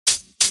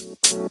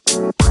Good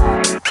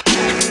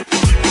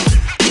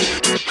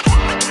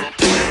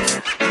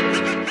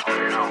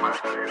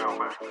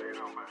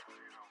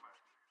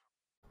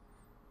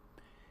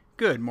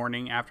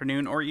morning,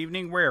 afternoon, or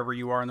evening, wherever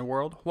you are in the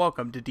world.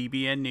 Welcome to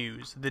DBN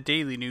News, the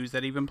daily news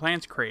that even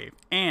plants crave,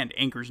 and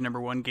Anchor's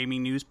 #1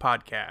 gaming news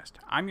podcast.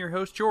 I'm your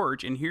host,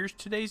 George, and here's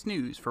today's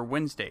news for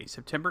Wednesday,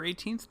 September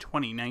 18th,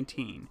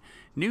 2019.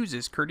 News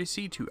is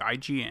courtesy to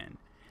IGN.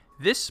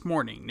 This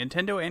morning,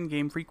 Nintendo and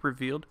Game Freak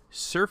revealed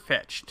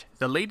Sirfetch'd,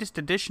 the latest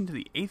addition to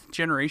the 8th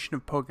generation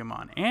of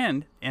Pokemon,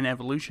 and an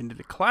evolution to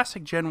the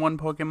classic Gen 1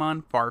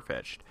 Pokemon,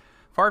 Farfetch'd.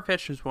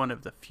 Farfetch'd was one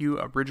of the few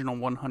original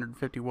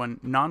 151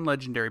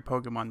 non-legendary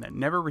Pokemon that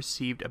never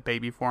received a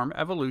baby form,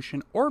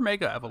 evolution, or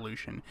mega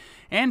evolution,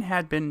 and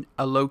had been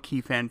a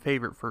low-key fan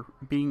favorite for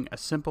being a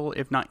simple,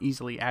 if not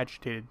easily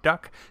agitated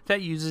duck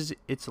that uses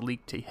its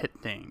leek to hit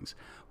things.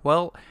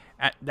 Well,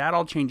 that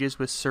all changes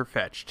with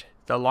Sirfetch'd,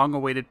 the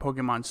long-awaited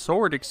Pokemon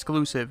Sword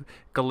exclusive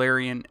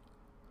Galarian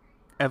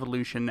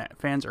evolution that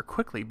fans are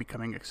quickly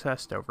becoming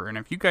obsessed over. And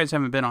if you guys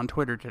haven't been on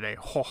Twitter today,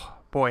 oh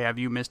boy, have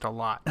you missed a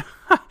lot.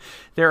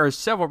 There are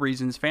several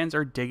reasons fans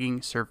are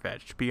digging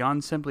Sirfetch'd.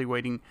 Beyond simply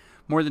waiting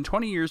more than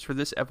 20 years for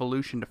this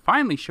evolution to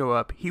finally show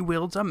up, he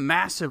wields a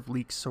massive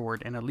leek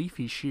sword and a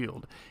leafy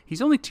shield.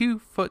 He's only 2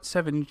 foot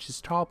 7 inches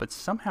tall, but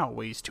somehow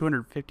weighs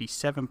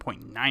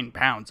 257.9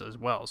 pounds as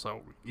well,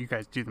 so you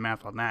guys do the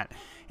math on that.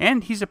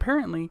 And he's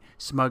apparently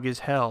smug as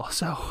hell,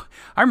 so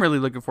I'm really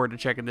looking forward to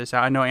checking this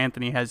out. I know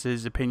Anthony has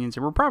his opinions,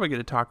 and we're probably going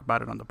to talk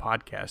about it on the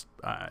podcast,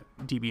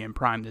 DBN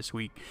Prime, this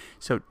week,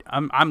 so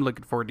I'm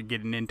looking forward to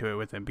getting into it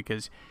with him,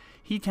 because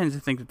he tends to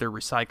think that they're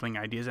recycling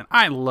ideas, and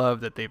I love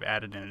that they've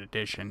added an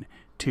addition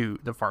to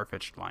the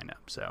Farfetch'd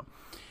lineup. So,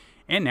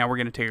 and now we're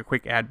going to take a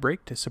quick ad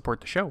break to support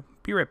the show.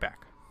 Be right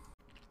back.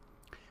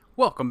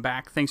 Welcome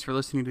back. Thanks for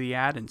listening to the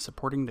ad and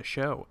supporting the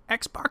show.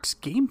 Xbox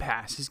Game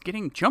Pass is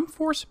getting Jump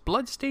Force,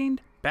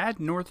 Bloodstained,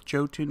 Bad North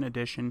Jotun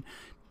Edition,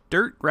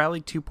 Dirt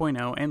Rally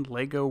 2.0, and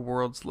LEGO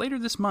Worlds later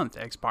this month,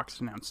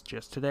 Xbox announced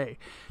just today.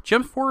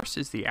 Jump Force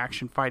is the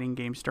action fighting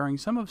game starring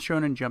some of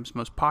Shonen Jump's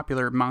most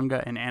popular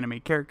manga and anime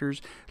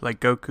characters, like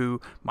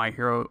Goku, My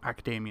Hero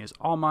Academia's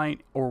All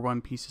Might, or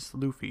One Piece's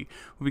Luffy.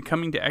 Will be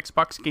coming to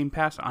Xbox Game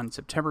Pass on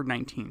September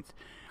 19th.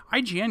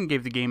 IGN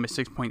gave the game a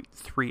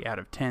 6.3 out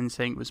of 10,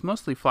 saying it was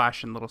mostly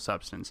flash and little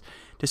substance.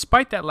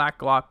 Despite that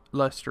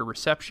lackluster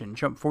reception,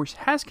 Jump Force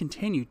has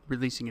continued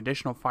releasing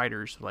additional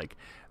fighters like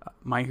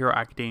My Hero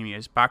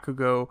Academia's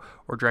Bakugo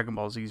or Dragon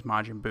Ball Z's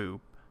Majin Buu.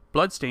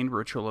 Bloodstained: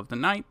 Ritual of the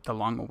Night, the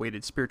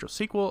long-awaited spiritual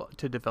sequel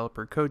to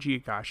developer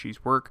Koji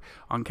Igashi's work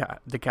on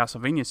the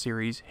Castlevania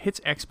series,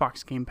 hits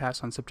Xbox Game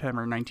Pass on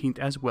September 19th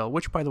as well,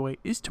 which, by the way,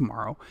 is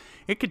tomorrow.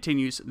 It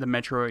continues the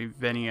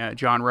Metroidvania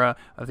genre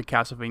of the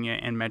Castlevania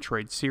and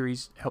Metroid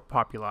series helped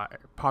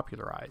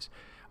popularize.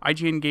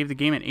 IGN gave the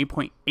game an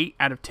 8.8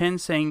 out of 10,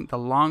 saying the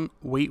long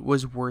wait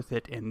was worth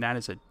it, and that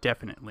is a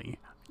definite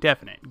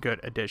good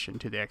addition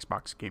to the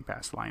Xbox Game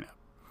Pass lineup.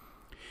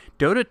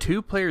 Dota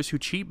 2 players who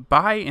cheat,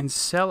 buy, and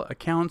sell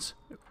accounts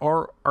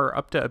or are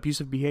up to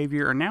abusive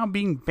behavior are now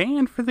being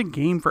banned for the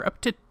game for up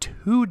to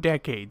 2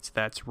 decades.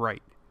 That's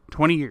right,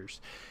 20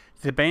 years.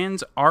 The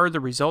bans are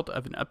the result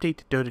of an update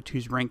to Dota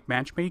 2's ranked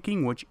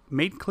matchmaking, which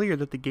made clear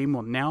that the game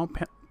will now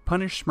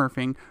punish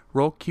smurfing,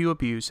 role queue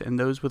abuse, and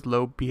those with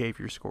low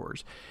behavior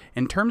scores.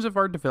 In terms of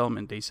our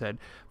development, they said,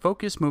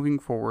 focus moving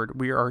forward,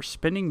 we are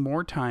spending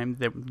more time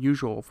than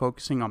usual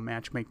focusing on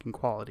matchmaking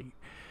quality.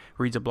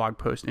 Reads a blog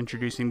post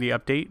introducing the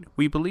update.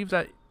 We believe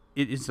that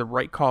it is the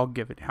right call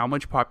given how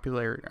much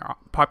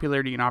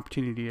popularity and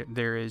opportunity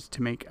there is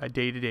to make a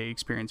day-to-day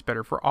experience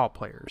better for all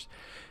players.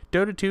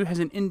 Dota 2 has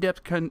an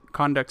in-depth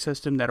conduct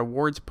system that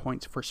awards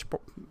points for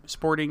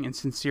sporting and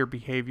sincere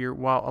behavior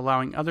while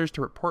allowing others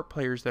to report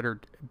players that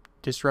are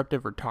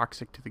disruptive or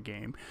toxic to the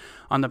game.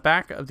 On the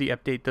back of the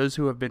update, those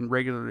who have been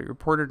regularly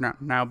reported are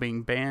now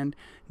being banned,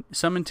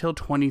 some until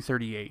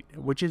 2038,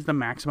 which is the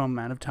maximum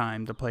amount of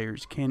time the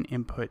players can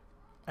input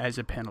as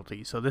a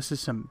penalty. So this is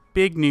some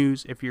big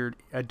news if you're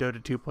a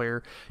Dota 2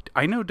 player.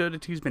 I know Dota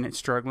 2's been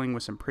struggling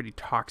with some pretty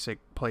toxic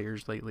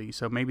players lately,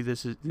 so maybe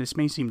this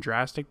may seem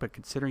drastic, but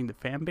considering the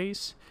fan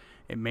base,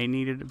 it may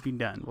need to be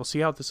done. We'll see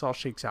how this all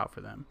shakes out for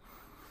them.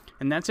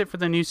 And that's it for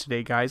the news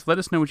today, guys. Let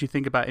us know what you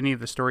think about any of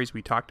the stories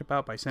we talked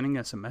about by sending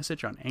us a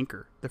message on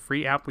Anchor, the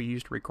free app we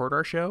use to record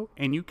our show,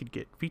 and you could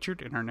get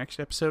featured in our next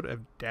episode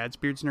of Dad's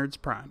Beards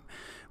Nerds Prime.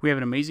 We have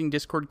an amazing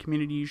Discord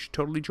community you should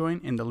totally join,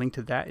 and the link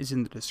to that is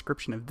in the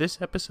description of this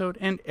episode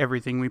and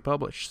everything we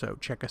publish, so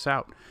check us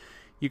out.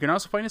 You can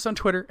also find us on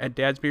Twitter at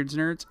Dad's Beards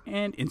Nerds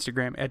and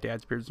Instagram at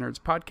Dad's Beards Nerds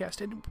Podcast,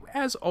 and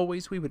as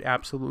always, we would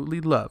absolutely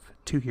love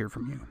to hear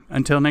from you.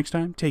 Until next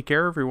time, take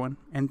care, everyone,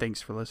 and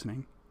thanks for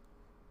listening.